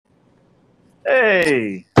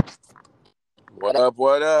Hey, What up?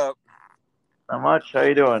 What up? not much. How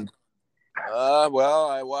you doing? Well,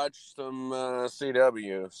 I watched some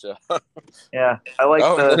CW. So, Yeah, I like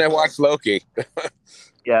oh, and the. then I watched Loki.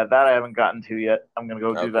 Yeah, that I haven't gotten to yet. I'm gonna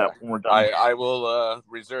go do Okay, that when we're done I will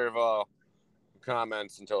reserve all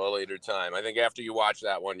comments until a later time. I think after you watch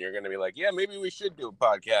that one, you're going to be like, yeah, maybe we should do a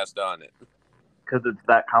podcast on it. because it's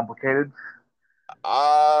that complicated.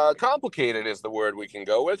 Complicated is the word we can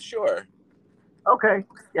go with. Sure. Okay,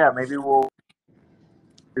 yeah, maybe we'll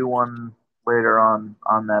do one later on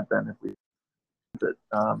that then if we it.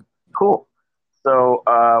 Cool. So,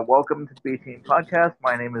 welcome to the B Team Podcast.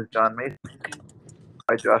 My name is John Mason.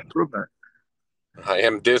 By Josh Brubner. I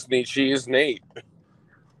am Disney Cheese Nate.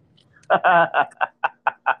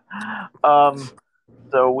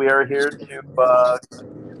 So we are here to do our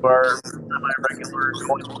semi-regular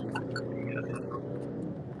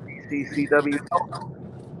CCW.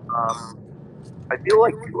 I feel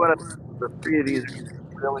like two out of the three of these are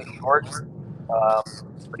really short. So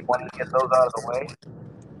you wanted to get those out of the way.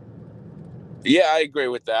 Yeah, I agree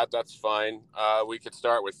with that. That's fine. We could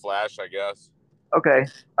start with Flash, I guess. Okay.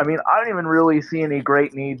 I mean, I don't even really see any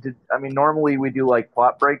great need to. I mean, normally we do like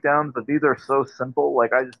plot breakdowns, but these are so simple.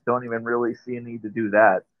 Like, I just don't even really see a need to do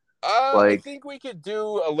that. I Like, think we could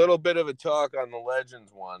do a little bit of a talk on the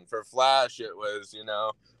Legends one. For Flash, it was,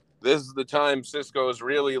 this is the time Cisco's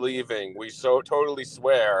really leaving. We so totally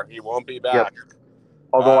swear he won't be yep. back.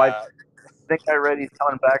 Although I Uh, think I read he's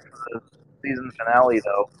coming back for the season finale,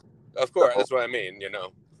 though. of course, So, that's what I mean,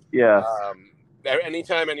 yeah.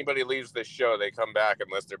 Anytime anybody leaves this show, they come back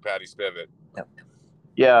unless they're Patty Spivot.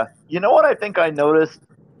 Yeah. You know what I think I noticed?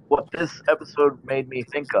 What this episode made me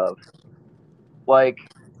think of? Like,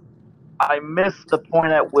 I missed the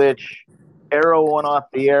point at which Arrow went off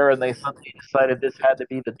the air and they suddenly decided this had to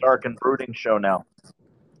be the Dark and Brooding show now.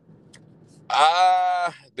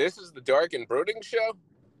 This is the Dark and Brooding show?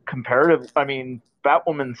 Comparative, I mean,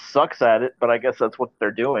 Batwoman sucks at it, but I guess that's what they're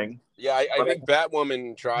doing. Yeah, I think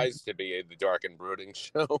Batwoman tries to be the Dark and Brooding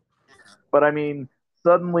show. But I mean,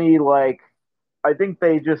 suddenly, like, I think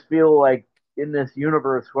they just feel like in this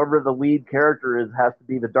universe, whoever the lead character is has to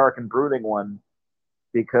be the Dark and Brooding one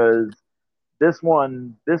because this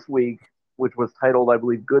one this week, which was titled, I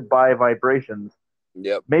believe, "Goodbye Vibrations,"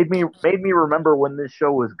 Yep. made me remember when this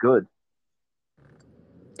show was good.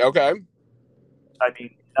 Okay. I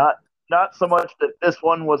mean, not so much that this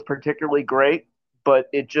one was particularly great, but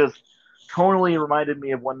it just tonally reminded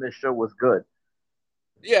me of when this show was good.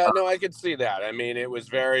 Yeah, no, I could see that. I mean, it was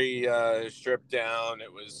very stripped down.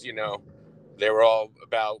 It was, they were all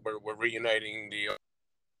about we're reuniting the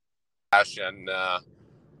Flash, and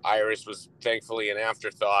Iris was thankfully an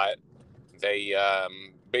afterthought. They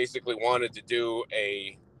basically wanted to do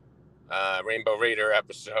a Rainbow Raider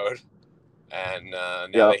episode, and now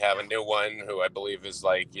Yeah, they have a new one who I believe is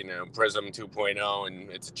like Prism 2.0, and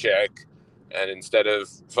it's a chick. And instead of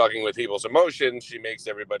fucking with people's emotions, she makes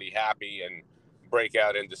everybody happy and break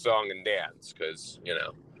out into song and dance because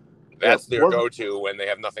that's their go-to when they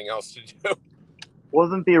have nothing else to do.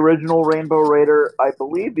 Wasn't the original Rainbow Raider? I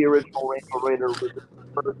believe the original Rainbow Raider was the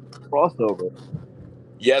first crossover.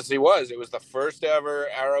 Yes, he was. It was the first ever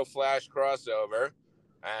Arrow Flash crossover.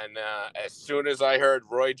 And as soon as I heard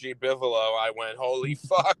Roy G. Bigelow, I went, holy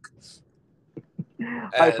fuck. I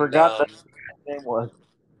And forgot that his name was.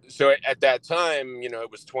 so at that time,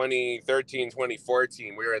 it was 2013,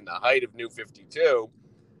 2014. We were in the height of New 52.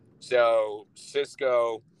 So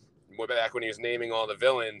Cisco, back when he was naming all the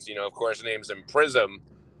villains, of course, names him Prism.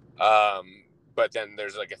 But then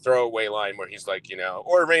there's like a throwaway line where he's like,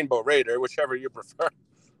 or Rainbow Raider, whichever you prefer.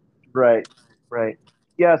 Right, right.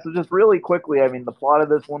 Yeah, so just really quickly, I mean, the plot of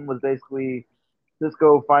this one was basically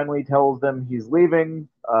Cisco finally tells them he's leaving.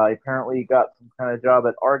 Apparently, he got some kind of job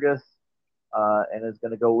at Argus and is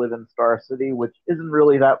going to go live in Star City, which isn't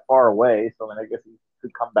really that far away. So, I mean, I guess he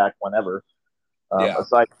could come back whenever,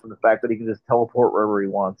 aside from the fact that he can just teleport wherever he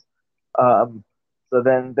wants. So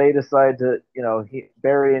then they decide to,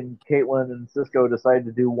 Barry and Caitlin and Cisco decide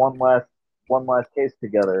to do one last case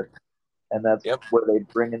together, and that's where they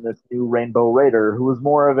bring in this new Rainbow Raider, who is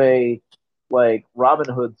more of a like Robin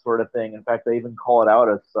Hood sort of thing. In fact, they even call it out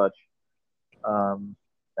as such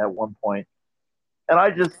at one point. And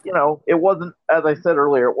I just, it wasn't, as I said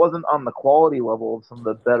earlier, it wasn't on the quality level of some of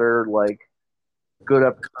the better, like, good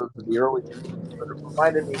episodes of the early seasons, but it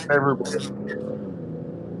reminded me favorably.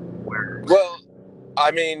 Well,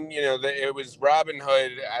 I mean, it was Robin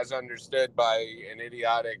Hood as understood by an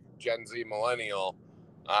idiotic Gen Z millennial.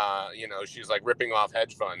 She's like ripping off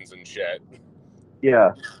hedge funds and shit.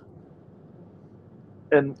 Yeah.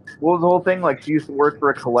 And what was the whole thing? Like, she used to work for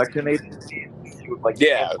a collection agency. She would like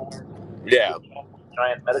Yeah, cancel yeah,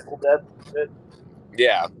 giant medical debts and shit.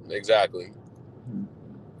 yeah, exactly.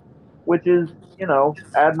 Which is,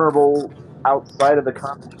 admirable outside of the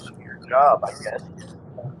confines of your job, I guess.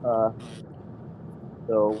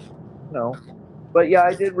 So, you know, but yeah,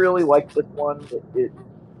 I did really like this one.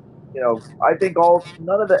 I think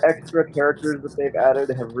none of the extra characters that they've added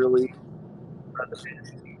have really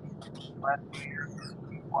resonated with me the last 2 years.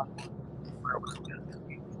 One where it was just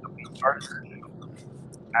we started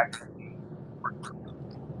actually.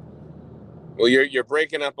 Well, you're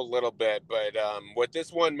breaking up a little bit, but what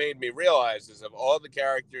this one made me realize is of all the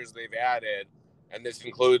characters they've added, and this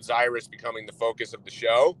includes Iris becoming the focus of the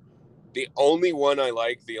show, the only one I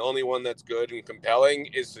like, the only one that's good and compelling,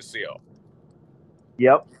 is Cecile.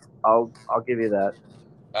 Yep, I'll give you that.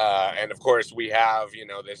 And of course, we have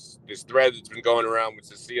this thread that's been going around with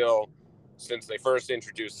Cecile since they first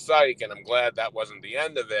introduced Psych, and I'm glad that wasn't the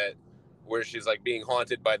end of it, where she's like being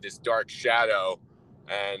haunted by this dark shadow,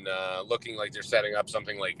 and looking like they're setting up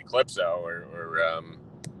something like Eclipso or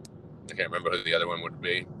I can't remember who the other one would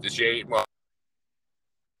be. The Shade. Well,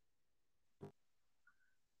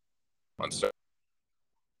 on so.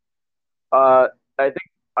 Uh,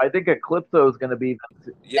 I think Eclipso is going to be.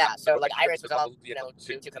 Yeah, so like Iris was all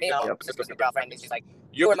to Camille, Yep. Cisco's new girlfriend, and she's like,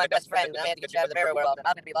 "You were my best friend, and I had to get you out of the mirror world, and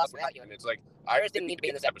I'm gonna be lost without you." And it's like, Iris didn't need to be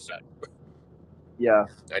in this episode. Yeah,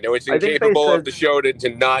 I know it's I think they incapable said, of the show to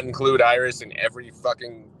not include Iris in every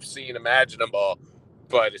fucking scene imaginable,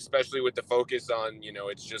 but especially with the focus on,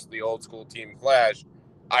 it's just the old school Team Flash,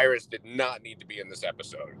 Iris did not need to be in this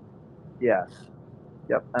episode. yeah,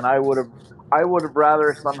 yep. And I would have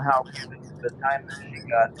rather somehow given the time that she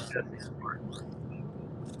got Jesse.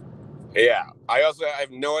 Yeah, I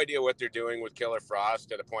have no idea what they're doing with Killer Frost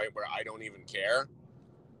to the point where I don't even care.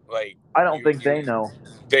 Like, I don't think they know.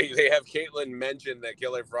 They have Caitlin mention that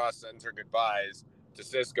Killer Frost sends her goodbyes to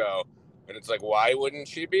Cisco, and it's like, why wouldn't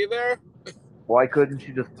she be there? Why couldn't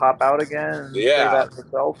she just pop out again and say Yeah, that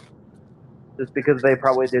herself? Just because they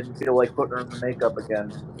probably didn't feel like putting her in the makeup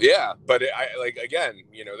again. yeah, but again,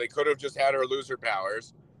 they could have just had her lose her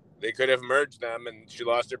powers. They could have merged them, and she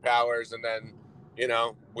lost her powers, and then,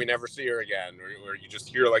 we never see her again, or you just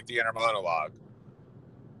hear like the inner monologue.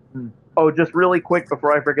 Oh, just really quick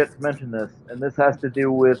before I forget to mention this, and this has to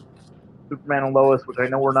do with Superman and Lois, which I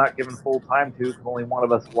know we're not given full time to because only one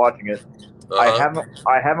of us is watching it. I Uh-huh.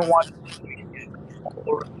 haven't watched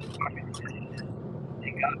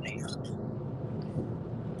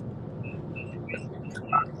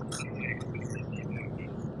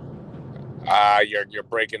You're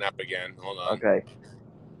breaking up again. Hold on. Okay.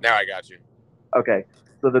 Now I got you. Okay.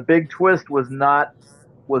 So the big twist was not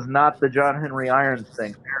the John Henry Irons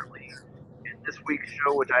thing. Apparently, in this week's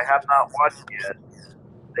show, which I have not watched yet,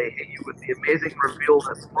 they hit you with the amazing reveal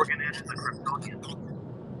that Morgan is a Kryptonian.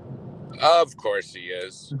 Of course he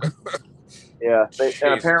is. Yeah.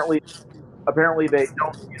 And apparently they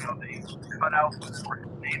don't. They cut out before his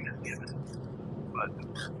name is given. But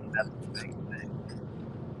that's the thing.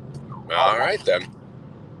 All right then.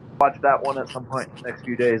 Watch that one at some point in the next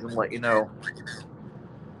few days and let you know.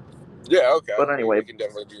 Yeah, okay. But anyway, we can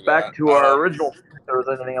definitely do back that. to our original. If there was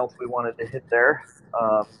anything else we wanted to hit there.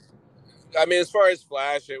 I mean, as far as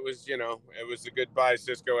Flash, it was a goodbye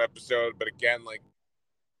Cisco episode, but again, like,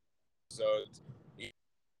 so he's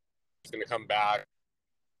gonna come back.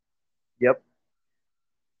 Yep.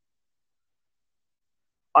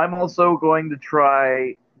 I'm also going to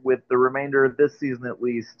try, with the remainder of this season at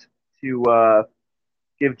least, to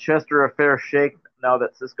give Chester a fair shake now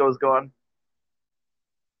that Cisco's gone.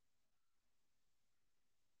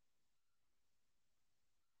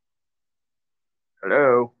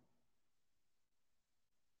 Hello.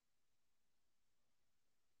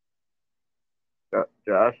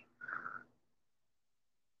 Josh.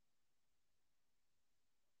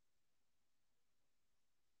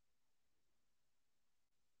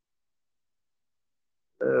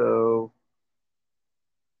 Hello.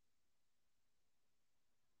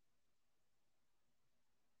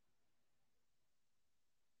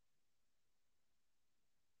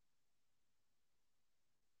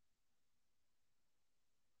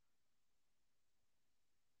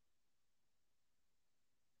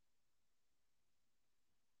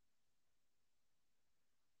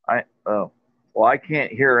 Well, I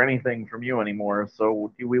can't hear anything from you anymore.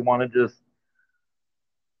 So do we want to just?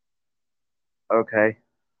 Okay.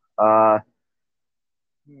 Uh.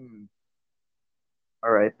 All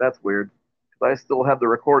right. That's weird. Because I still have the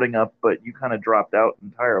recording up, but you kind of dropped out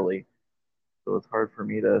entirely. So it's hard for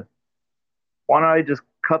me to. Why don't I just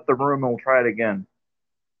cut the room and we'll try it again?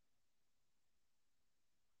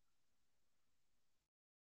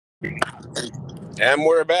 And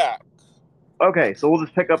we're back. Okay, so we'll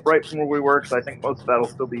just pick up right from where we were because I think most of that will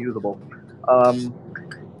still be usable.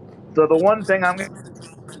 So the one thing I'm going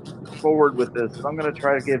to forward with this is I'm going to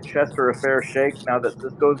try to give Chester a fair shake now that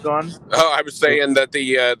Cisco's gone. Oh, I was So, saying that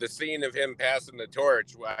the scene of him passing the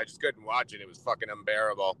torch, I just couldn't watch it. It was fucking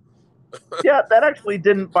unbearable. yeah, that actually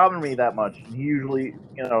didn't bother me that much. And he usually,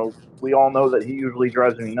 we all know that he usually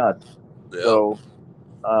drives me nuts. Yeah. So,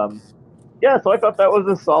 yeah, so I thought that was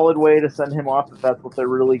a solid way to send him off if that's what they're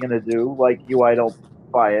really going to do. Like you, I don't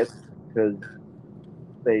buy it because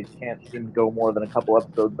they can't seem to go more than a couple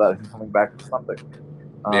episodes without him coming back for something.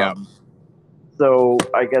 Yeah. So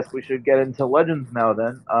I guess we should get into Legends now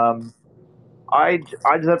then. I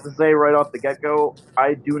just have to say right off the get go,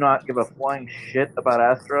 I do not give a flying shit about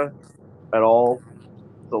Astra at all.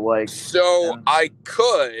 So like, So and I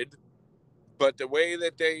could, but the way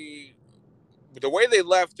they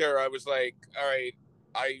left her, I was like, all right,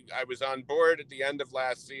 I was on board at the end of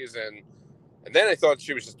last season, and then I thought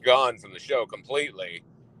she was just gone from the show completely.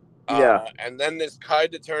 yeah, And then this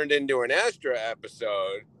kind of turned into an Astra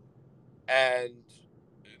episode, and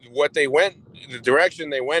the direction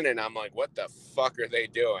they went in, I'm like, what the fuck are they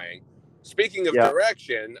doing? Speaking of yeah,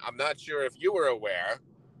 direction, I'm not sure if you were aware,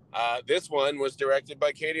 this one was directed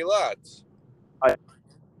by Katie Lutz. I,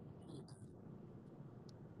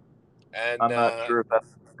 And I'm not sure if that's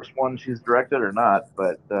the first one she's directed or not,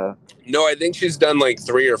 but no, I think she's done like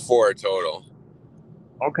 3 or 4 total.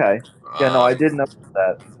 okay, yeah, no, I did know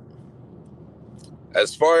that.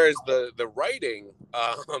 As far as the writing,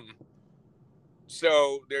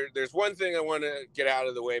 so there's one thing I want to get out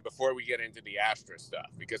of the way before we get into the Astra stuff,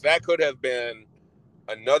 because that could have been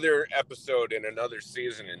another episode in another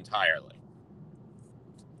season entirely.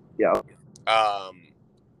 Yeah.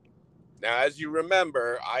 Now, as you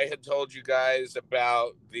remember, I had told you guys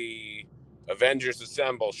about the Avengers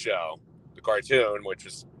Assemble show, the cartoon, which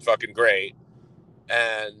was fucking great,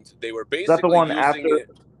 and they were Is that the basically one using after?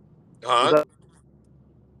 it. Huh? Is that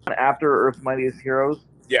the one after Earth's Mightiest Heroes?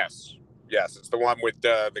 Yes, it's the one with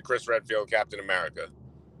the Chris Redfield Captain America.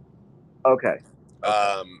 Okay.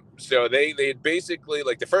 So they basically,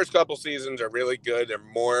 like, the first couple seasons are really good. They're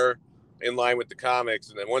more in line with the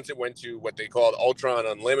comics, and then once it went to what they called Ultron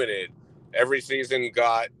Unlimited, every season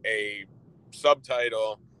got a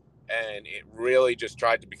subtitle, and it really just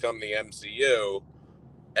tried to become the MCU.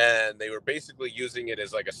 And they were basically using it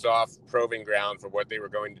as like a soft proving ground for what they were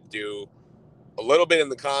going to do, a little bit in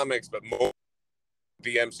the comics, but more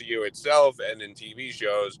the MCU itself and in TV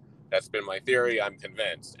shows. That's been my theory. I'm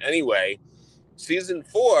convinced. Anyway, season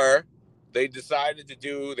 4, they decided to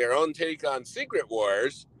do their own take on Secret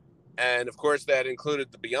Wars, and of course that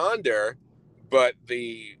included the Beyonder, but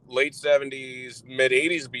the late 70s, mid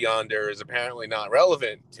 80s Beyonder is apparently not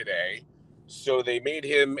relevant today, so they made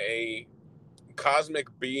him a cosmic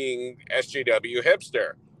being SJW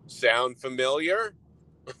hipster. Sound familiar?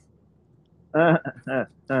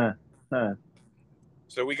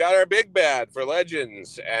 So we got our big bad for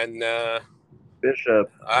Legends, and Bishop.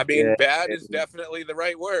 I mean, Yeah. bad is definitely the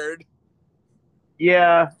right word.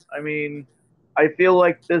 Yeah, I mean, I feel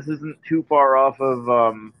like this isn't too far off of,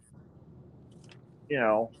 I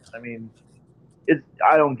mean,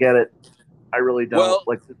 I don't get it. I really don't. Well,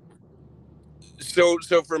 Like, so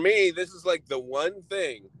for me, this is like the one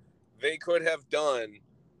thing they could have done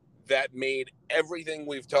that made everything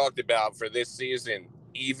we've talked about for this season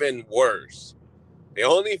even worse. The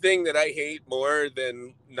only thing that I hate more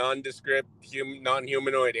than nondescript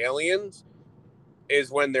non-humanoid aliens is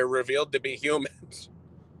when they're revealed to be humans.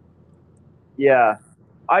 yeah,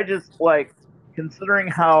 I just, like, considering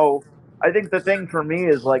how, I think the thing for me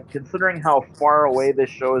is, like, considering how far away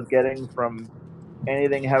this show is getting from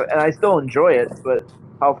anything, and I still enjoy it, but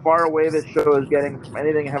how far away this show is getting from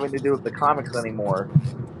anything having to do with the comics anymore.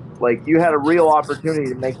 Like, you had a real opportunity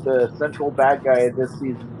to make the central bad guy of this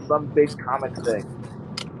season some big comic thing,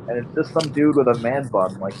 and it's just some dude with a man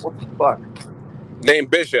bun. Like, what the fuck?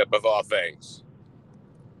 Named Bishop, of all things.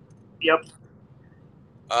 Yep.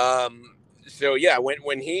 So yeah,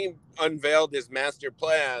 when he unveiled his master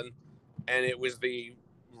plan, and it was the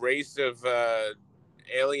race of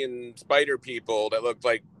alien spider people that looked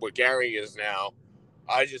like what Gary is now,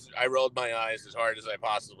 I rolled my eyes as hard as I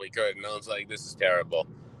possibly could, and I was like, this is terrible.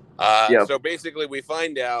 Yep. So basically, we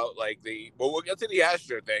find out we'll get to the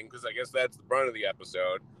Astra thing, because I guess that's the brunt of the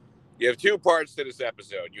episode. You have 2 parts to this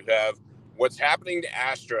episode. You have what's happening to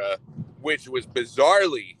Astra, which was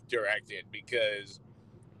bizarrely directed, because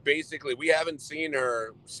basically we haven't seen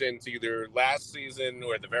her since either last season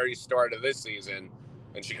or the very start of this season,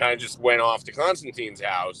 and she kind of just went off to Constantine's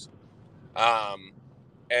house.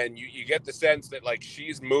 and you get the sense that like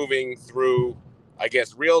she's moving through, I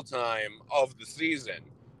guess, real time of the season,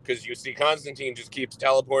 because you see Constantine just keeps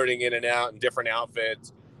teleporting in and out in different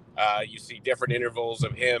outfits. You see different intervals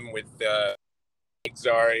of him with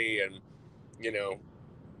Zari, and you know,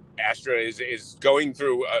 Astra is going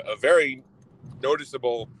through a very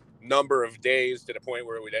noticeable number of days, to the point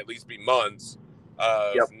where it would at least be months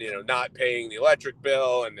of not paying the electric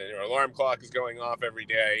bill, and their alarm clock is going off every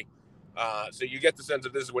day. So you get the sense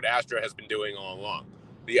that this is what Astra has been doing all along.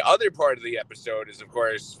 The other part of the episode is, of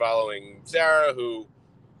course, following Sarah, who,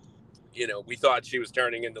 we thought she was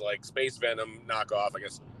turning into like Space Venom knockoff. I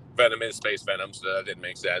guess Venom is Space Venom, so that didn't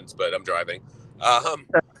make sense, but I'm driving.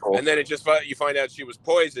 Cool. And then you find out she was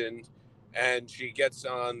poisoned, and she gets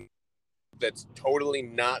on that's totally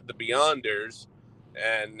not the Beyonders,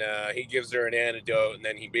 and he gives her an antidote, and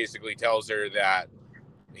then he basically tells her that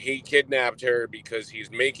he kidnapped her because he's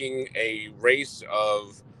making a race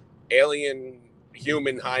of alien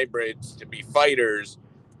human hybrids to be fighters,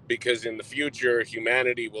 because in the future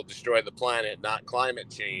humanity will destroy the planet, not climate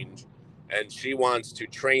change, and she wants to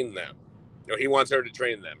train them. No, he wants her to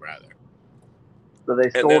train them, rather. So they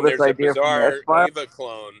And stole then this there's a idea from the bizarre X-Files? Eva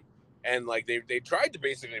clone, and like they tried to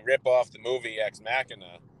basically rip off the movie Ex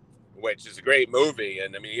Machina, which is a great movie,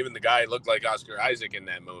 and I mean, even the guy looked like Oscar Isaac in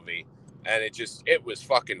that movie, and it was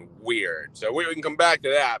fucking weird. So we can come back to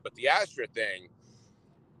that, but the Astra thing,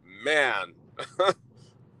 man.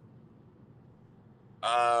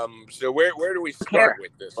 So where do we start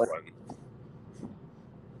with this one?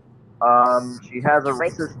 She has a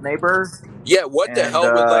racist neighbor. Yeah, what the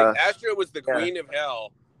hell would, like, Astra was the queen of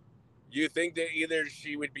hell. You think that either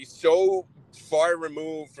she would be so far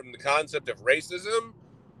removed from the concept of racism,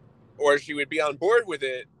 or she would be on board with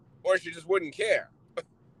it, or she just wouldn't care.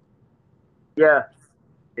 Yeah.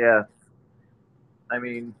 I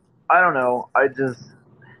mean, I don't know. I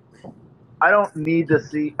don't need to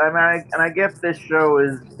see. I mean, I get this show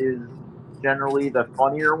is generally the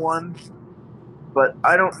funnier one, but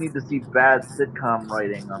I don't need to see bad sitcom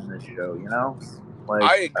writing on this show. Like,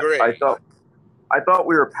 I agree. I thought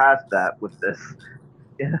we were past that with this.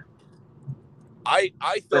 Yeah. I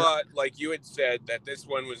thought, like you had said, that this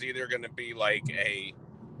one was either going to be like a,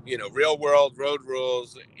 real world road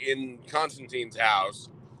rules in Constantine's house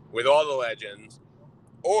with all the legends,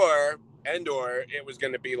 or it was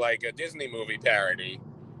going to be like a Disney movie parody,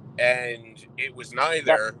 and it was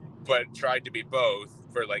neither, but tried to be both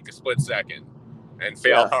for like a split second and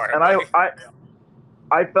failed hard. And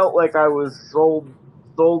I felt like I was sold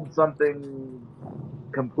something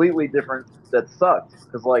completely different that sucked,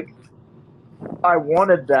 because like I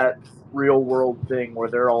wanted that real world thing where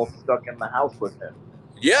they're all stuck in the house with him.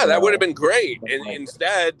 Yeah, that would have been great. And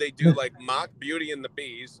instead, they do like mock Beauty and the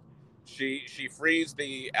Beast. She frees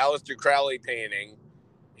the Aleister Crowley painting.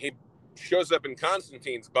 He shows up in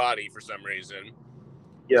Constantine's body for some reason.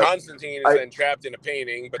 Yep. Constantine is then trapped in a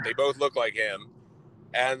painting, but they both look like him.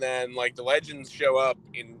 And then like the legends show up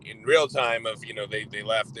in real time of, they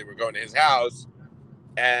left, they were going to his house.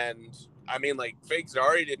 And I mean, like, fake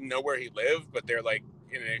Zari didn't know where he lived, but they're like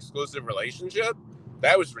in an exclusive relationship.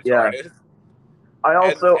 That was retarded. Yeah.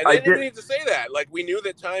 And they didn't need to say that. Like, we knew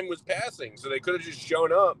that time was passing, so they could have just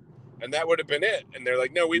shown up, and that would have been it. And they're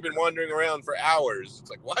like, "No, we've been wandering around for hours."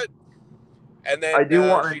 It's like, what? And then I do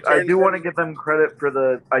want to give them credit for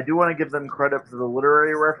the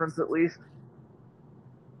literary reference, at least.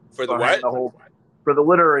 For the what? For the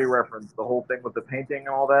literary reference, the whole thing with the painting and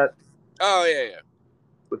all that. Oh yeah.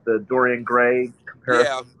 With the Dorian Gray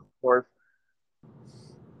comparison, of course.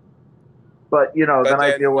 But then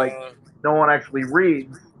I feel like no one actually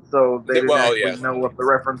reads, so they didn't actually know what the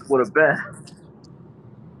reference would have been.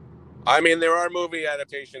 I mean, there are movie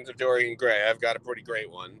adaptations of Dorian Gray. I've got a pretty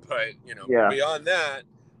great one, but beyond that,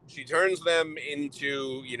 she turns them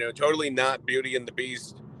into totally not Beauty and the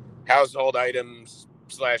Beast household items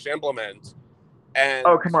 / implements. And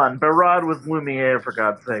oh, come on, Barad was Lumiere, for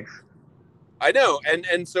God's sakes. I know,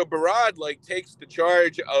 and so Barad like takes the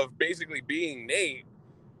charge of basically being Nate,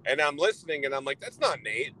 and I'm listening, and I'm like, that's not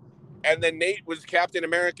Nate. And then Nate was Captain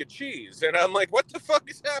America Cheese, and I'm like, what the fuck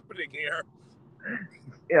is happening here?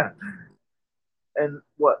 Yeah. And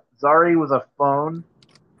what, Zari was a phone,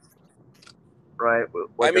 right?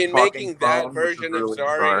 Like, I mean, making that version of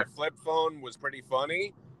Zari a flip phone was pretty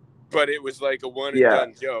funny, but it was like a one and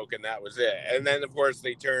done joke, and that was it. And then of course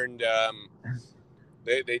they turned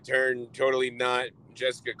they turned totally not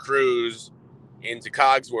Jessica Cruz into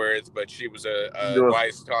Cogsworth, but she was a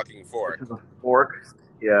wise talking fork. Which is a fork,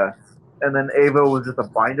 yeah. And then Ava was just a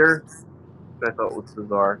binder, which I thought was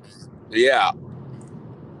bizarre. Yeah.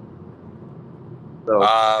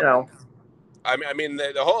 So I mean,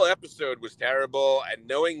 the whole episode was terrible, and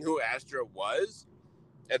knowing who Astra was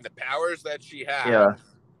and the powers that she had, Yeah.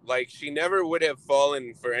 like, she never would have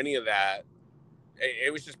fallen for any of that.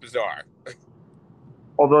 It was just bizarre.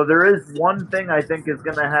 Although there is one thing I think is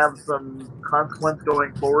going to have some consequence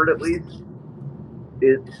going forward, at least.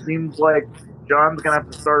 It seems like John's going to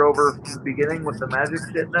have to start over from the beginning with the magic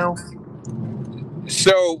shit now.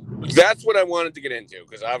 So that's what I wanted to get into,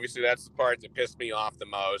 because obviously that's the part that pissed me off the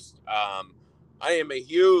most. I am a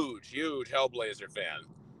huge Hellblazer fan,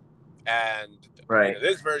 and Right.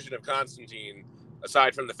 this version of Constantine,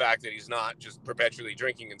 aside from the fact that he's not just perpetually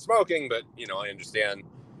drinking and smoking, but I understand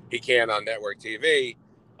he can on network TV,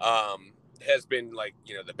 has been like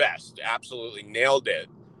the best. Absolutely nailed it.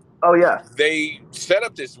 Oh yeah. They set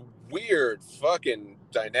up this weird fucking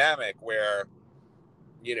dynamic where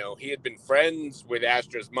he had been friends with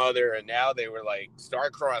Astra's mother, and now they were like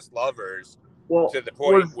star-crossed lovers, to the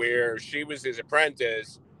point where she was his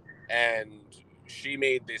apprentice, and she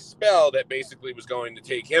made this spell that basically was going to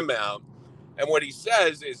take him out. And what he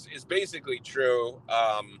says is basically true.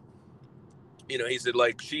 He said,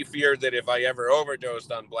 like, she feared that if I ever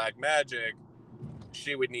overdosed on black magic,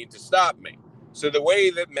 she would need to stop me. So the way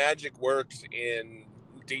that magic works in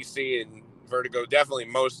DC and Vertigo, definitely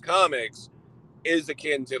most comics, is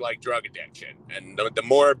akin to like drug addiction, and the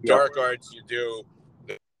more dark arts you do,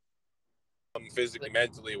 the physically,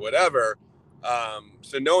 mentally, whatever.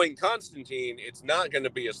 So knowing Constantine, it's not going to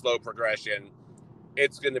be a slow progression.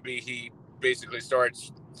 It's going to be he basically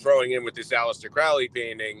starts throwing in with this Aleister Crowley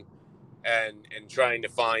painting, and trying to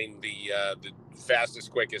find the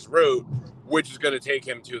fastest, quickest route, which is going to take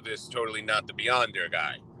him to this totally not the Beyonder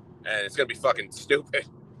guy, and it's going to be fucking stupid.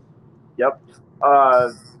 Yep.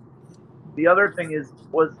 The other thing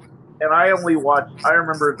and I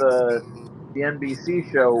remember the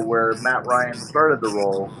NBC show where Matt Ryan started the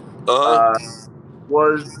role.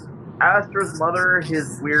 Was Astra's mother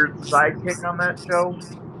his weird sidekick on that show?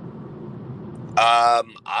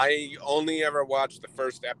 I only ever watched the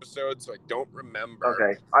first episode, so I don't remember.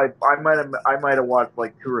 Okay, I might have watched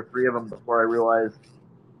like 2 or 3 of them before I realized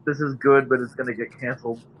this is good, but it's gonna get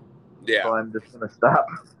canceled. Yeah. So I'm just gonna stop.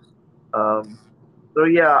 So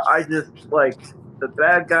yeah, I just like the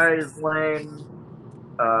bad guy is lame.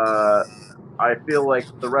 I feel like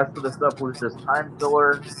the rest of the stuff was just time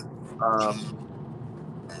filler.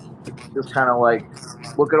 Just kind of like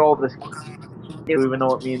look at all this, even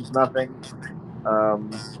though it means nothing. I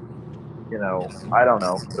don't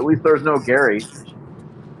know. At least there's no Gary.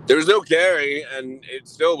 There was no Gary, and it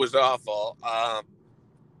still was awful.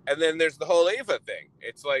 And then there's the whole Ava thing.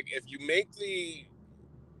 It's like, if you make the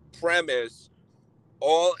premise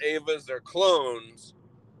all Avas are clones,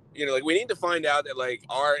 like, we need to find out that like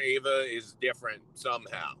our Ava is different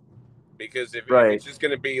somehow. Because if it's just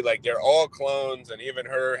going to be like they're all clones, and even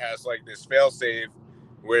her has like this failsafe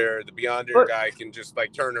where the Beyonder guy can just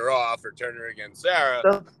like turn her off or turn her against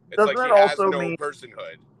Sarah, it's like she has no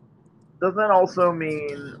personhood. Doesn't that also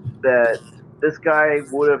mean that this guy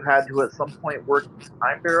would have had to at some point work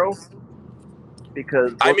Time Bureau?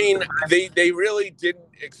 Because I mean, they really didn't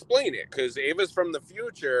explain it, because Ava's from the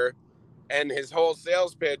future, and his whole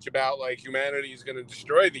sales pitch about like humanity is going to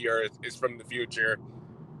destroy the Earth is from the future,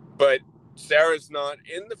 but Sarah's not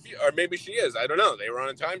in the future, or maybe she is. I don't know. They were on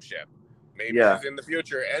a time ship. Maybe she's in the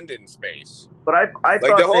future and in space. But I like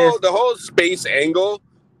thought the whole space angle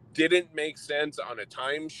didn't make sense on a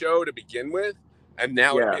time show to begin with, and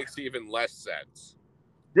now it makes even less sense.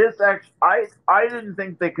 I didn't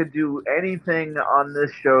think they could do anything on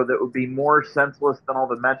this show that would be more senseless than all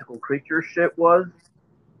the magical creature shit was,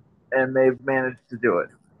 and they've managed to do it.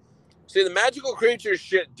 See, the magical creature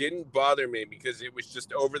shit didn't bother me because it was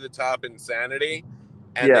just over the top insanity,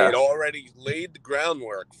 and they had already laid the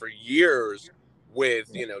groundwork for years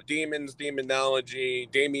with demons, demonology,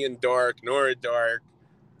 Damien Dark, Nora Dark.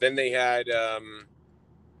 Then they had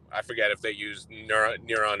I forget if they used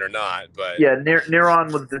Neuron or not, but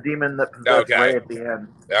Neuron was the demon that possessed Ray at the end.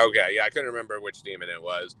 Okay, yeah, I couldn't remember which demon it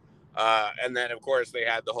was. And then of course they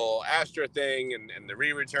had the whole Astra thing and the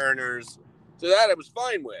re-returners, so that I was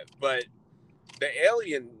fine with. But the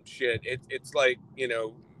alien shit, it's like,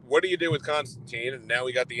 what do you do with Constantine? And now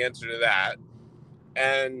we got the answer to that.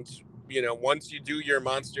 And once you do your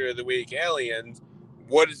Monster of the Week aliens,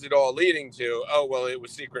 what is it all leading to? Oh, well, it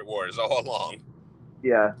was Secret Wars all along.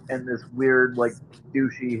 Yeah, and this weird, like,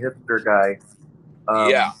 douchey hipster guy.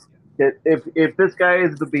 If this guy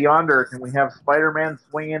is the Beyonder, can we have Spider-Man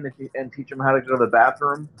swing in and teach him how to go to the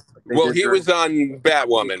bathroom? Well, he was on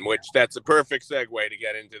Batwoman, which that's a perfect segue to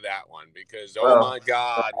get into that one, because my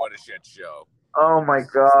God, what a shit show. Oh my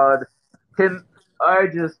God. I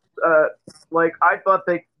just like I thought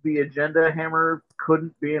the agenda hammer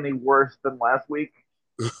couldn't be any worse than last week,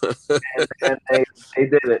 and they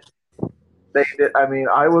did it. They did. I mean,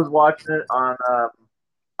 I was watching it on.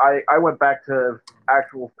 I went back to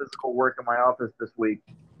actual physical work in my office this week,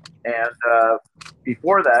 and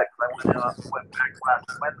before that, because went back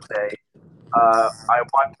last Wednesday, I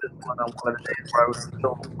watched this one on one of the days where I was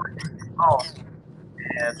still working from home,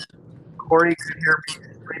 and Corey could hear me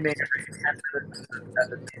screaming every 10 minutes at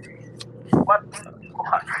the TV. What the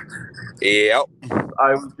fuck? Yep.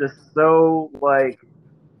 I was just so like,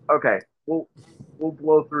 okay, we'll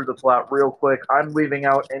blow through the plot real quick. I'm leaving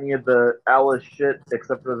out any of the Alice shit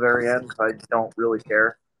except for the very end because I don't really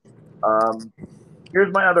care.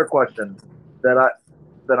 Here's my other question that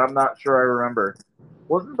I'm not sure I remember.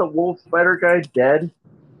 Wasn't the wolf spider guy dead?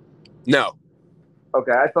 No.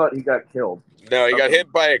 Okay, I thought he got killed. No, he got Okay.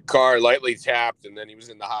 hit by a car, lightly tapped, and then he was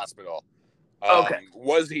in the hospital. Okay.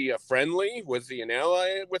 Was he a friendly? Was he an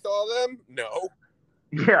ally with all of them? No.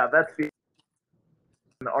 Yeah, that's the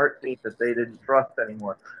art scene that they didn't trust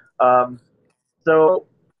anymore. So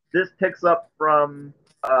this picks up from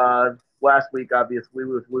last week, obviously,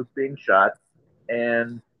 with Luke being shot.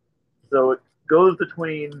 And so it goes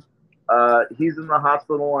between he's in the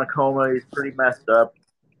hospital in a coma, he's pretty messed up.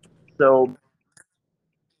 So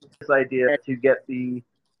this idea to get the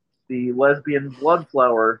lesbian blood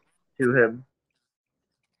flower to him.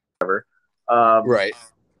 Right.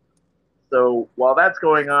 So while that's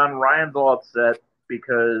going on, Ryan's all upset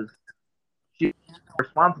because she's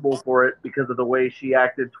responsible for it because of the way she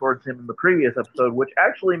acted towards him in the previous episode, which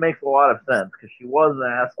actually makes a lot of sense because she was an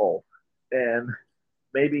asshole. And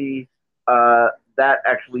maybe that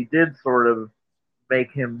actually did sort of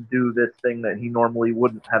make him do this thing that he normally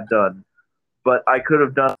wouldn't have done. But I could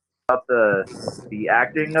have done about the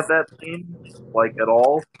acting of that scene, like at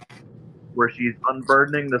all, where she's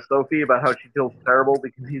unburdening the Sophie about how she feels terrible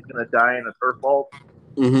because he's gonna die and it's her fault.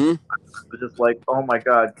 Mm-hmm. It's just like, oh my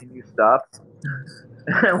god, can you stop?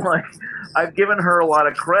 And like, I've given her a lot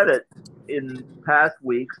of credit in past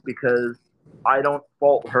weeks because I don't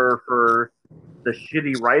fault her for the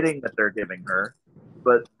shitty writing that they're giving her.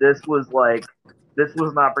 But this was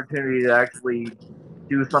an opportunity to actually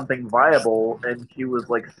do something viable, and she was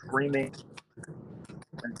like screaming,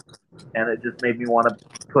 and it just made me want to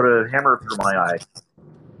put a hammer through my eye.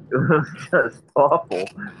 It was just awful.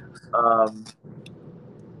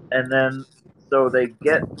 And then so they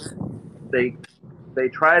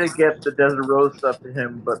try to get the Desert Rose stuff to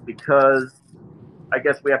him, but because I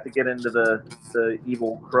guess we have to get into the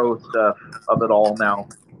evil crow stuff of it all now.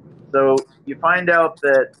 So you find out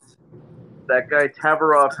that guy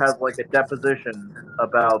Tavarov has like a deposition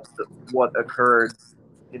about what occurred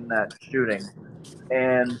in that shooting.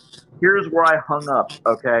 And here's where I hung up,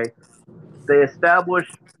 okay? They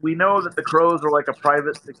established, we know that the Crows are like a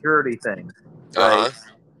private security thing, right? Uh-huh.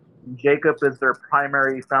 Jacob is their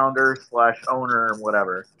primary founder / owner and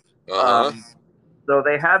whatever. Uh-huh. So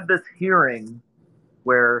they have this hearing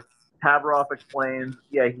where Tavarov explains,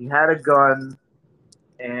 yeah, he had a gun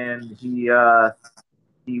and he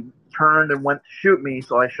turned and went to shoot me,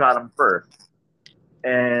 so I shot him first.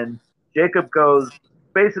 And Jacob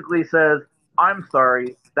basically says, I'm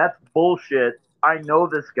sorry, that's bullshit. I know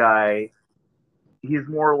this guy. He's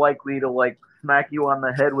more likely to like smack you on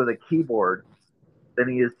the head with a keyboard than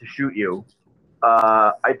he is to shoot you.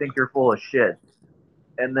 I think you're full of shit.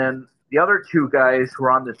 And then the other two guys who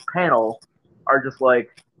are on this panel are just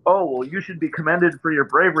like, oh, well, you should be commended for your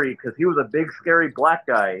bravery because he was a big, scary black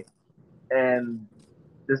guy. And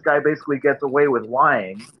this guy basically gets away with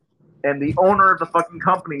lying. And the owner of the fucking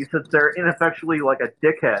company sits there ineffectually like a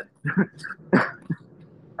dickhead.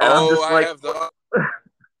 I'm just like, I have the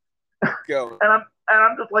go. And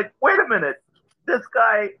I'm just like, wait a minute. This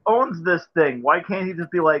guy owns this thing. Why can't he just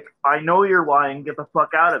be like, I know you're lying, get the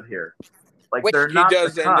fuck out of here? Like, which they're he not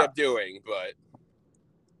does the end cops. up doing, but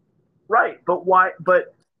right. But why?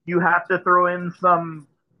 But you have to throw in some.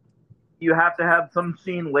 You have to have some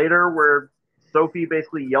scene later where Sophie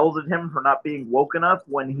basically yells at him for not being woke enough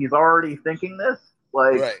when he's already thinking this.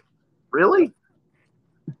 Like, right. Really?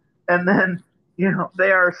 And then,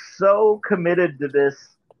 they are so committed to this.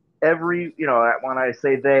 When I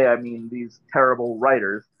say they, I mean these terrible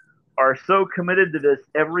writers are so committed to this.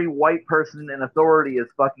 Every white person in authority is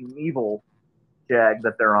fucking evil, jag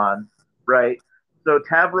that they're on, right? So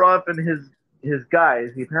Tavarov and his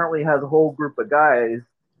guys, he apparently has a whole group of guys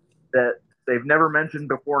that they've never mentioned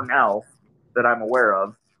before now that I'm aware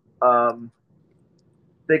of.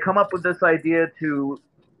 They come up with this idea to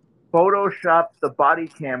Photoshop the body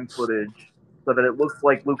cam footage so that it looks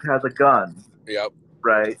like Luke has a gun. Yep.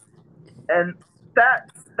 Right. And that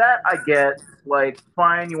I get. Like,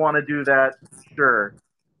 fine, you want to do that, sure.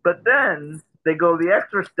 But then they go the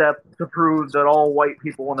extra step to prove that all white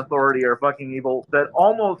people in authority are fucking evil. That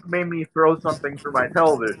almost made me throw something through my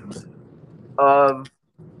television. Of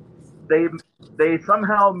they they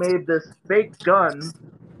somehow made this fake gun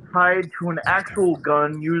tied to an actual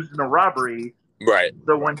gun used in a robbery. Right.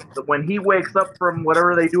 So when he wakes up from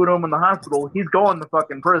whatever they do to him in the hospital, he's going to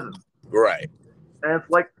fucking prison. Right. And it's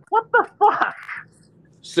like, what the fuck?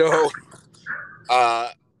 So,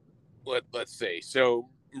 let's see. So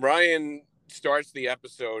Ryan starts the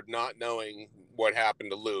episode not knowing what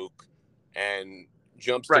happened to Luke, and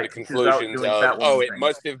jumps to the conclusions of, oh, it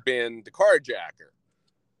must have been the carjacker.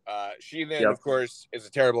 She then, of course, is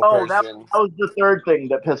a terrible person. That was the third thing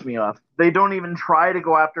that pissed me off. They don't even try to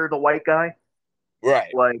go after the white guy.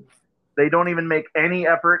 Right. Like, they don't even make any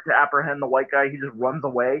effort to apprehend the white guy. He just runs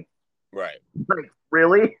away. Right. Like,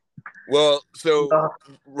 really? Well, so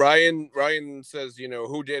Ryan says,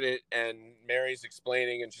 who did it? And Mary's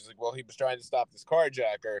explaining, and she's like, well, he was trying to stop this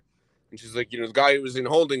carjacker. And she's like, the guy who was in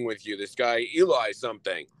holding with you, this guy, Eli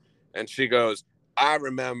something. And she goes, I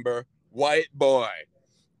remember, white boy.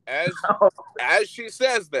 As she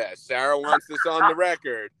says this, Sarah wants this on the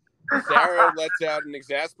record. Sarah lets out an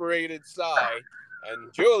exasperated sigh,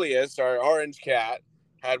 and Julius, our orange cat,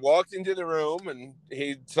 had walked into the room, and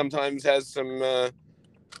he sometimes has some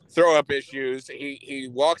throw-up issues. He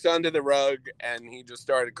walks onto the rug, and he just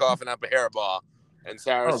started coughing up a hairball. And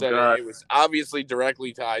Sarah said it was obviously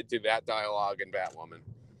directly tied to that dialogue in Batwoman.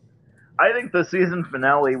 I think the season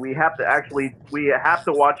finale, we have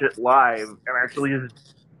to watch it live and actually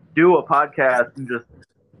just do a podcast and just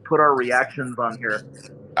put our reactions on here.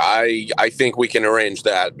 I think we can arrange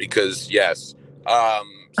that, because yes.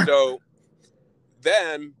 So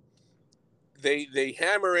then they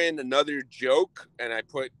hammer in another joke, and I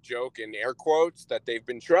put joke in air quotes, that they've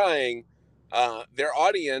been trying. Their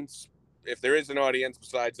audience, if there is an audience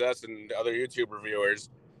besides us and other YouTube reviewers,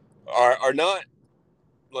 are not,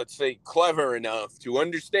 let's say, clever enough to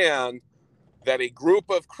understand that a group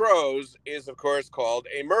of crows is, of course, called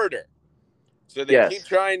a murder. So they keep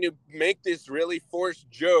trying to make this really forced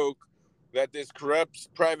joke that this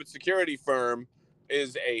corrupt private security firm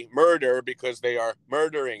is a murder because they are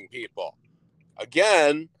murdering people.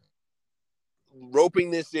 Again,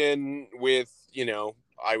 roping this in with,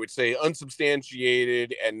 I would say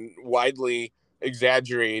unsubstantiated and widely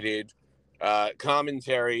exaggerated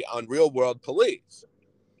commentary on real-world police.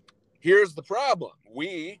 Here's the problem.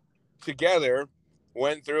 We, together,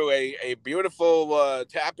 went through a beautiful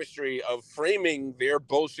tapestry of framing their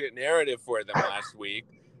bullshit narrative for them last week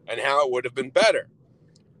and how it would have been better.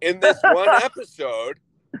 In this one episode,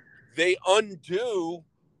 they undo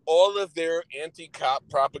all of their anti-cop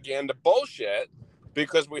propaganda bullshit,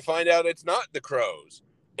 because we find out it's not the crows.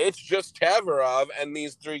 It's just Tavarov and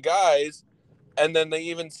these three guys. And then they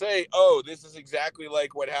even say, oh, this is exactly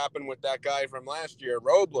like what happened with that guy from last year,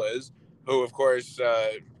 Robles, who, of course,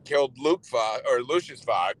 killed Lucius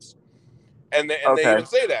Fox. And they even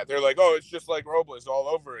say that. They're like, oh, it's just like Robles all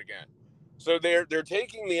over again. So they're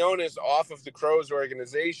taking the onus off of the Crows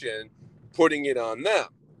organization, putting it on them.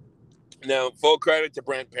 Now, full credit to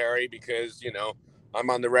Brent Perry, because, I'm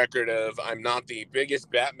on the record of I'm not the biggest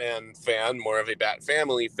Batman fan, more of a Bat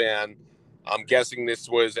Family fan. I'm guessing this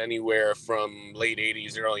was anywhere from late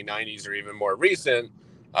 80s, early 90s, or even more recent.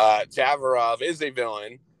 Tavarov is a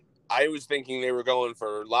villain. I was thinking they were going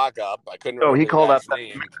for lockup. I couldn't remember. He called out that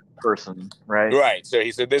name. Person, right? Right. So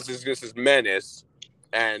he said this is Menace,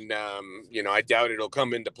 and I doubt it'll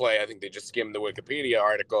come into play. I think they just skimmed the Wikipedia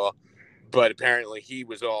article, but apparently he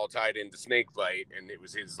was all tied into Snakebite, and it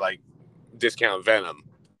was his discount Venom.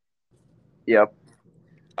 Yep.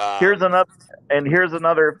 Here's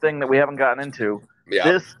another thing that we haven't gotten into. Yeah.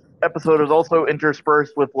 This episode is also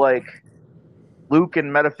interspersed with Luke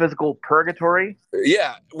in metaphysical purgatory.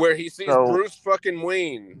 Yeah, where he sees Bruce fucking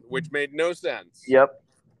Wayne, which made no sense. Yep.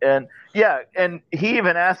 And he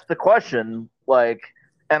even asked the question,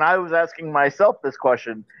 and I was asking myself this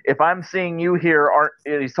question: if I'm seeing you here,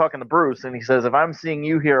 he's talking to Bruce, and he says, if I'm seeing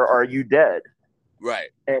you here, are you dead? Right.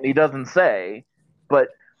 And he doesn't say, but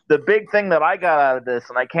the big thing that I got out of this,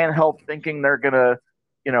 and I can't help thinking they're gonna,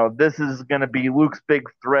 this is gonna be Luke's big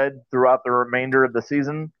thread throughout the remainder of the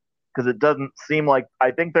season, because it doesn't seem like,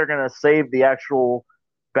 I think they're gonna save the actual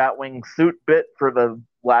Batwing suit bit for the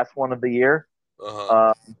last one of the year.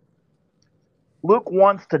 Luke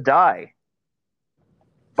wants to die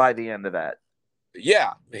by the end of that.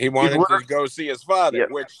 Yeah, he wanted to go see his father.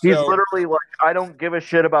 Yeah, he's literally like, I don't give a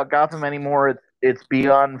shit about Gotham anymore. It's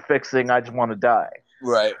beyond fixing. I just want to die.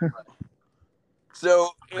 Right. So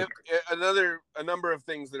if a number of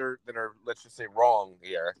things that are let's just say wrong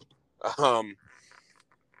here. Um,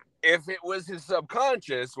 if it was his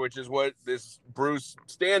subconscious, which is what this Bruce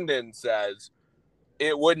stand-in says,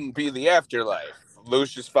 it wouldn't be the afterlife.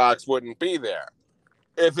 Lucius Fox wouldn't be there.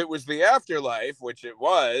 If it was the afterlife, which it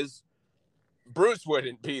was, Bruce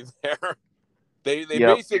wouldn't be there. They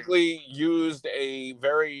Yep. basically used a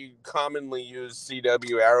very commonly used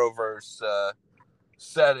CW Arrowverse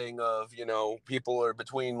setting of, people are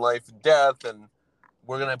between life and death, and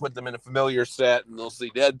we're going to put them in a familiar set and they'll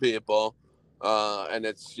see dead people. And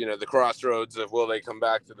it's, the crossroads of will they come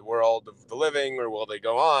back to the world of the living or will they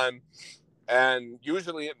go on? And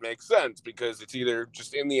usually it makes sense because it's either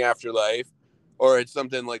just in the afterlife or it's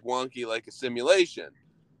something like wonky, like a simulation.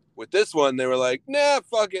 With this one, they were like, nah,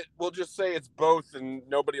 fuck it. We'll just say it's both and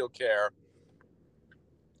nobody will care.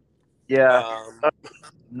 Yeah.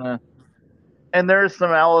 Nah. And there's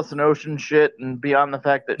some Alice and Ocean shit, and beyond the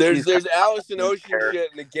fact that there's she's Alice and Ocean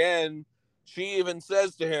shit, and again, she even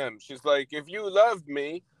says to him, she's like, if you loved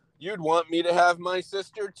me, you'd want me to have my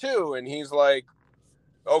sister too. And he's like,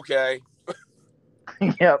 okay.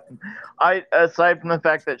 Yep. Aside from the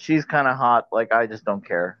fact that she's kind of hot, like I just don't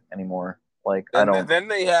care anymore. Like I don't. Then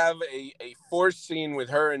they have a forced scene with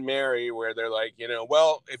her and Mary where they're like,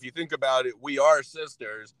 well, if you think about it, we are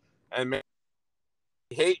sisters, and Mary,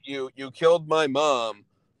 I hate you. You killed my mom,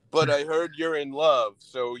 but I heard you're in love,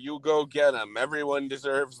 so you go get him. Everyone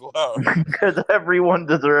deserves love. Because everyone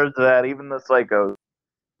deserves that, even the psychos.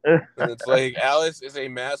 And it's like, Alice is a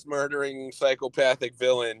mass murdering psychopathic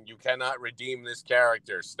villain. You cannot redeem this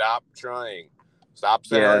character. Stop trying. Stop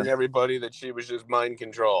telling everybody that she was just mind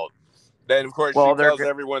controlled. Then, of course, she tells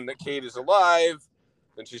everyone that Kate is alive,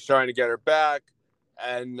 and she's trying to get her back.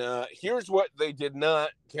 And here's what they did not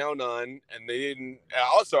count on, and they didn't.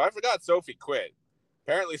 Also, I forgot Sophie quit.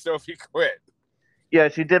 Apparently, Sophie quit. Yeah,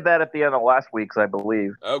 she did that at the end of last week's, I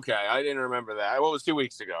believe. Okay, I didn't remember that. Well, it was 2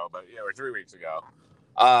 weeks ago, but yeah, or 3 weeks ago.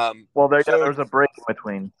 Well, there was a break in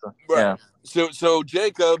between. So, right. Yeah. So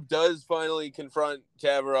Jacob does finally confront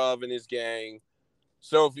Tavarov and his gang.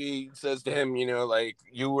 Sophie says to him, like,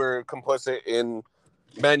 you were complicit in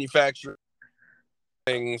manufacturing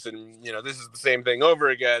things, and this is the same thing over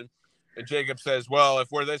again. And Jacob says, well,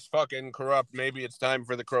 if we're this fucking corrupt, maybe it's time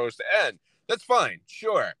for the crows to end. That's fine,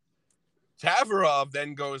 sure. Tavarov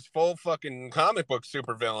then goes full fucking comic book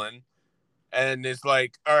supervillain and is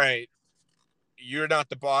like, all right, you're not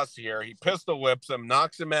the boss here. He pistol whips him,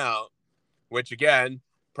 knocks him out, which again,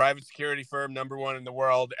 private security firm #1 in the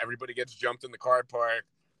world. Everybody gets jumped in the car park.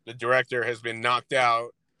 The director has been knocked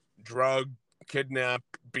out, drugged,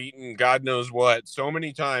 kidnapped, beaten, God knows what, so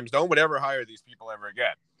many times. No one would ever hire these people ever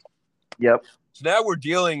again. Yep. So now we're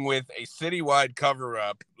dealing with a citywide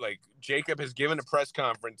cover-up. Like, Jacob has given a press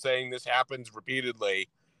conference saying this happens repeatedly.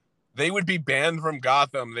 They would be banned from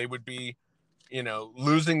Gotham. They would be,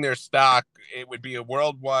 losing their stock. It would be a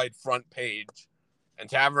worldwide front page. And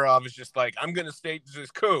Tavarov is just like, I'm going to stage this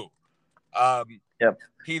coup. Yep.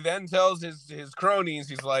 He then tells his cronies,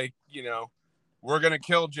 he's like, we're going to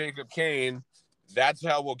kill Jacob Kane. That's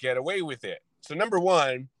how we'll get away with it. So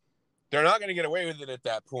 #1, they're not going to get away with it at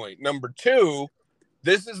that point. #2,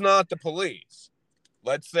 this is not the police.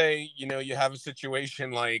 Let's say, you have a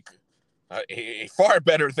situation like a far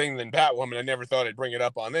better thing than Batwoman. I never thought I'd bring it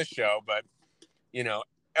up on this show, but,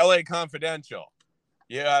 LA Confidential.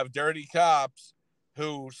 You have dirty cops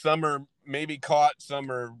who some are maybe caught,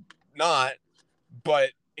 some are not.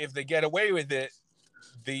 But if they get away with it,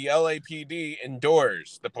 the LAPD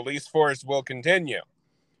endures. The police force will continue.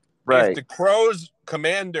 Right. If the Crow's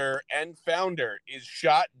commander and founder is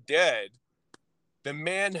shot dead, the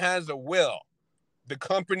man has a will. The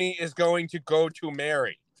company is going to go to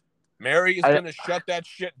Mary. Mary is going to shut that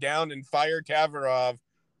shit down and fire Tavarov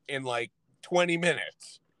in like 20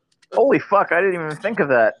 minutes. Holy fuck, I didn't even think of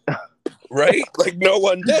that. Right? Like, no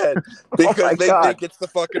one did. Because they think it's the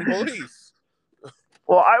fucking police.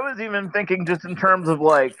 Well, I was even thinking just in terms of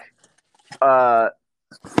like,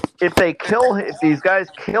 if these guys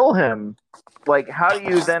kill him, like, how do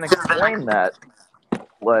you then explain that?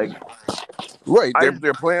 Like, right.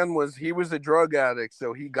 Their plan was he was a drug addict,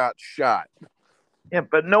 so he got shot. Yeah,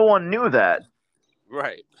 but no one knew that.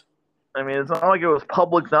 Right. I mean, it's not like it was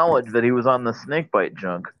public knowledge that he was on the snakebite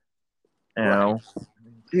junk. You know?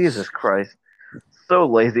 Jesus Christ. So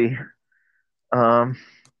lazy. How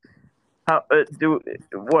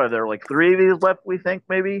what are there like 3 of these left, we think,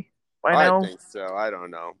 maybe by now? I think so. I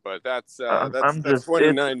don't know, but that's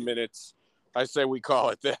 29 minutes. I say we call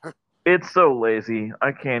it there. It's so lazy.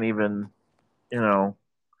 I can't even,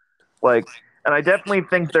 like, And I definitely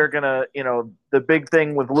think they're gonna, the big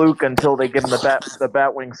thing with Luke until they give him the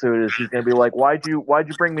Batwing suit is he's gonna be like, why'd you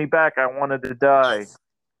bring me back? I wanted to die.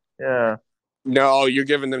 Yeah. No, you're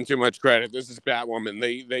giving them too much credit. This is Batwoman.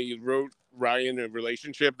 They wrote Ryan a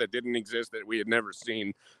relationship that didn't exist, that we had never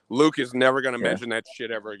seen. Luke is never going to mention that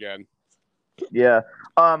shit ever again. Yeah.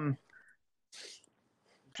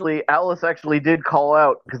 Actually, Alice actually did call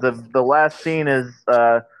out because the last scene is,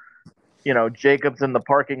 Jacob's in the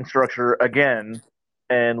parking structure again,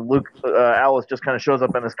 and Alice just kind of shows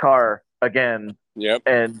up in his car again. Yep.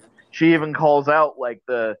 And she even calls out like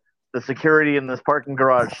the security in this parking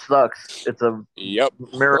garage sucks. It's a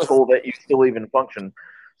miracle that you still even function.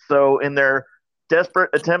 So in their desperate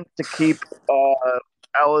attempt to keep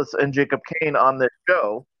Alice and Jacob Kane on this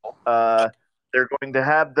show, they're going to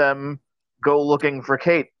have them go looking for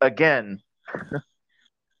Kate again.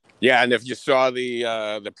 Yeah, and if you saw the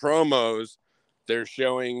promos, they're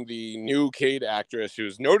showing the new Kate actress,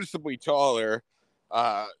 who's noticeably taller,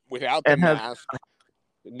 without the mask.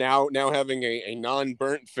 Now having a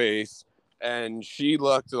non-burnt face, and she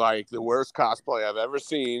looked like the worst cosplay I've ever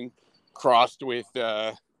seen, crossed with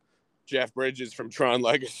Jeff Bridges from Tron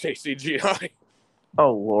Legacy CGI.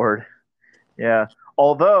 Oh Lord, yeah.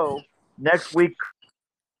 Although next week,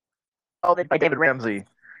 by David Ramsey,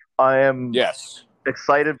 I am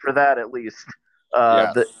excited for that at least.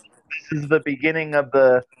 This is the beginning of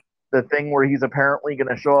the thing where he's apparently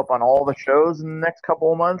going to show up on all the shows in the next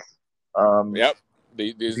couple of months.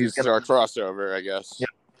 This is our crossover, I guess. Yep.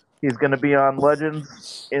 He's going to be on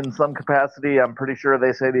Legends in some capacity. I'm pretty sure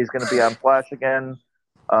they say that he's going to be on Flash again.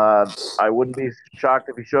 I wouldn't be shocked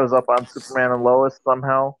if he shows up on Superman and Lois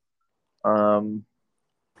somehow.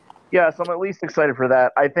 Yeah, so I'm at least excited for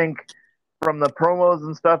that. I think from the promos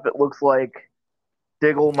and stuff, it looks like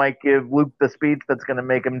Diggle might give Luke the speech that's going to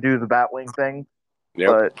make him do the Batwing thing. Yep.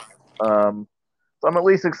 But so I'm at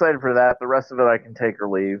least excited for that. The rest of it I can take or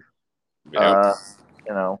leave. Yep.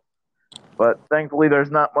 But thankfully there's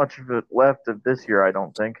not much of it left of this year, I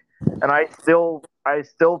don't think. And I still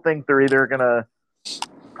think they're either gonna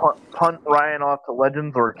punt Ryan off to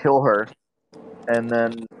Legends or kill her, and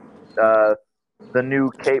then the new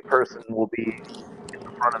Kate person will be in the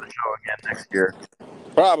front of the show again next year.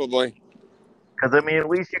 Probably. Because I mean, at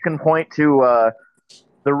least you can point to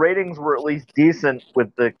the ratings were at least decent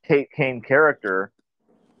with the Kate Kane character,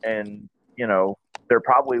 and they're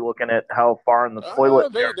probably looking at how far in the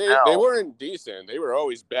toilet they weren't decent. They were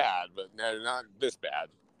always bad, but they're not this bad.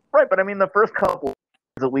 Right, but I mean, the first couple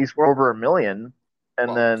at least were over 1 million,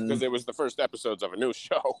 and then because it was the first episodes of a new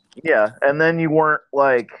show. Yeah, and then you weren't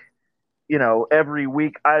like, every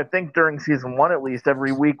week. I think during season 1, at least,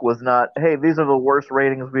 every week was not, hey, these are the worst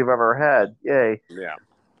ratings we've ever had. Yay. Yeah.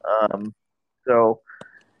 So,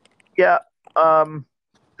 yeah.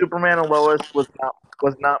 Superman and Lois was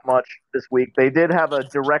not much this week. They did have a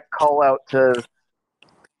direct call out to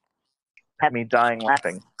had me dying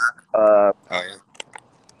laughing.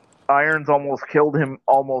 Irons almost killed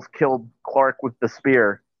Clark with the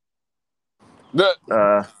spear.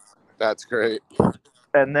 That's great.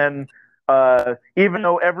 And then, even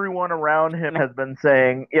though everyone around him has been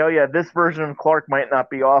saying, yeah, this version of Clark might not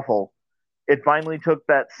be awful, it finally took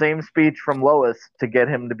that same speech from Lois to get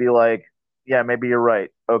him to be like, yeah, maybe you're right.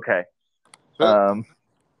 Okay. But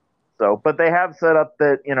they have set up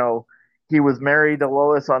that, he was married to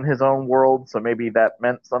Lois on his own world, so maybe that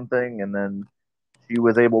meant something, and then she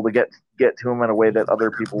was able to get to him in a way that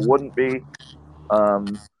other people wouldn't be.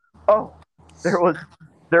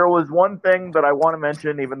 There was one thing that I want to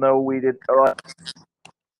mention, even though we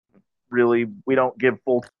don't give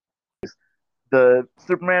full. The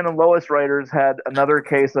Superman and Lois writers had another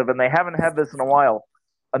case of, and they haven't had this in a while,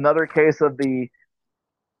 another case of the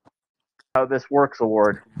How This Works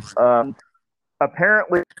award.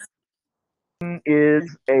 Apparently,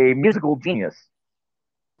 is a musical genius.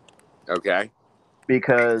 Okay.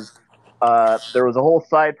 Because there was a whole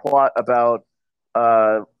side plot about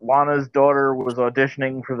Lana's daughter was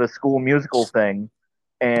auditioning for the school musical thing,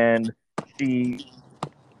 and she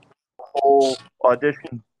whole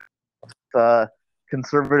audition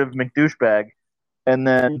conservative McDouchebag, and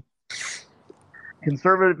then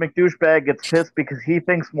conservative McDouchebag gets pissed because he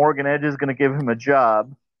thinks Morgan Edge is going to give him a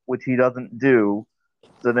job, which he doesn't do.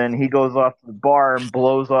 So then he goes off to the bar and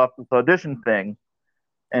blows off this audition thing.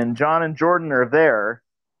 And John and Jordan are there,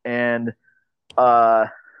 and I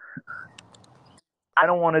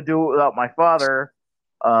don't want to do it without my father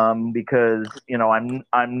because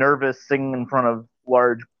I'm nervous singing in front of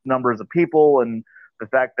large numbers of people, and the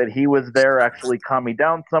fact that he was there actually calmed me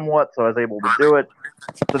down somewhat, so I was able to do it.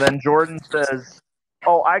 So then Jordan says,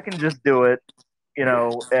 "Oh, I can just do it,"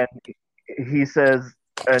 and he says,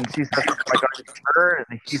 and she says something like, "Are you sure?"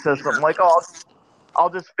 And he says something like, "Oh, I'll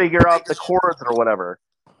just figure out the chords or whatever."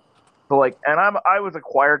 So like, and I was a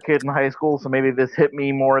choir kid in high school, so maybe this hit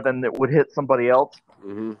me more than it would hit somebody else.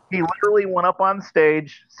 Mm-hmm. He literally went up on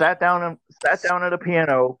stage, sat down at a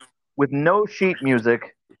piano with no sheet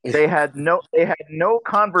music. They had no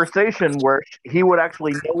conversation where he would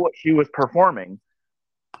actually know what she was performing,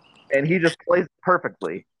 and he just plays it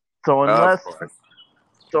perfectly. So Of unless course.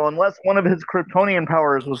 so unless one of his Kryptonian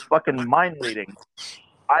powers was fucking mind reading,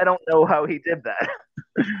 I don't know how he did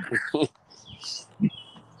that.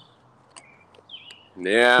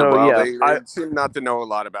 Yeah, So well, yeah, they seem not to know a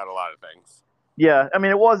lot about a lot of things. yeah, I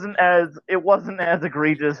mean, it wasn't as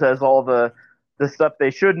egregious as all the stuff they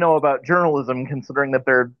should know about journalism, considering that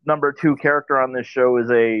their number two character on this show is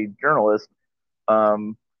a journalist.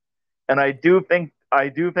 Um, and I do think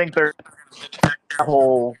their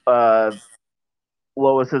whole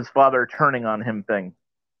Lois's father turning on him thing,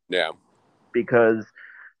 Yeah. because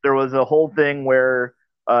there was a whole thing where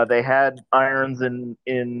they had irons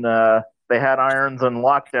they had irons in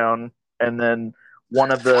lockdown, and then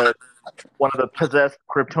one of the possessed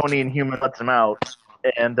Kryptonian humans lets him out,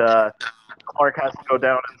 and Clark has to go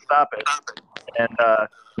down and stop it. And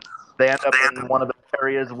they end up in one of the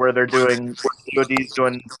areas where DoD's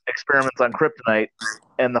doing experiments on kryptonite,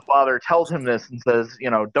 and the father tells him this and says,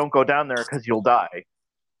 don't go down there because you'll die.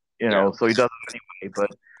 Yeah. So he does it anyway.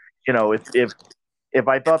 But if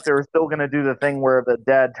I thought they were still going to do the thing where the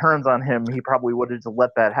dad turns on him, he probably would have just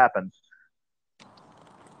let that happen.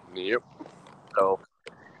 Yep. So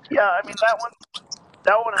yeah, I mean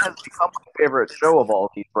that one has become my favorite show of all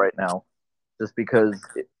these right now, just because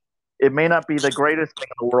it may not be the greatest thing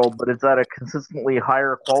in the world, but it's at a consistently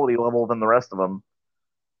higher quality level than the rest of them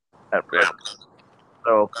at present. Yeah.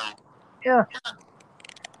 So yeah,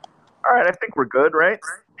 all right, I think we're good, right?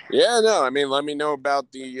 Yeah, no, I mean, let me know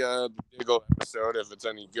about the Diggle episode. If it's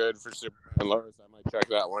any good for Superman and Lois, I might check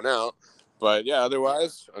that one out. But yeah,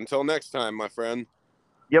 otherwise, until next time, my friend.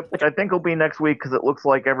 Yep, which I think will be next week because it looks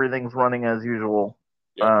like everything's running as usual.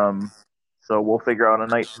 Yep. So we'll figure out a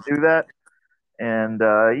night to do that. And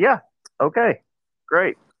yeah, okay,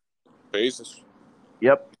 great. Peace.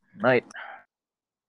 Yep, night.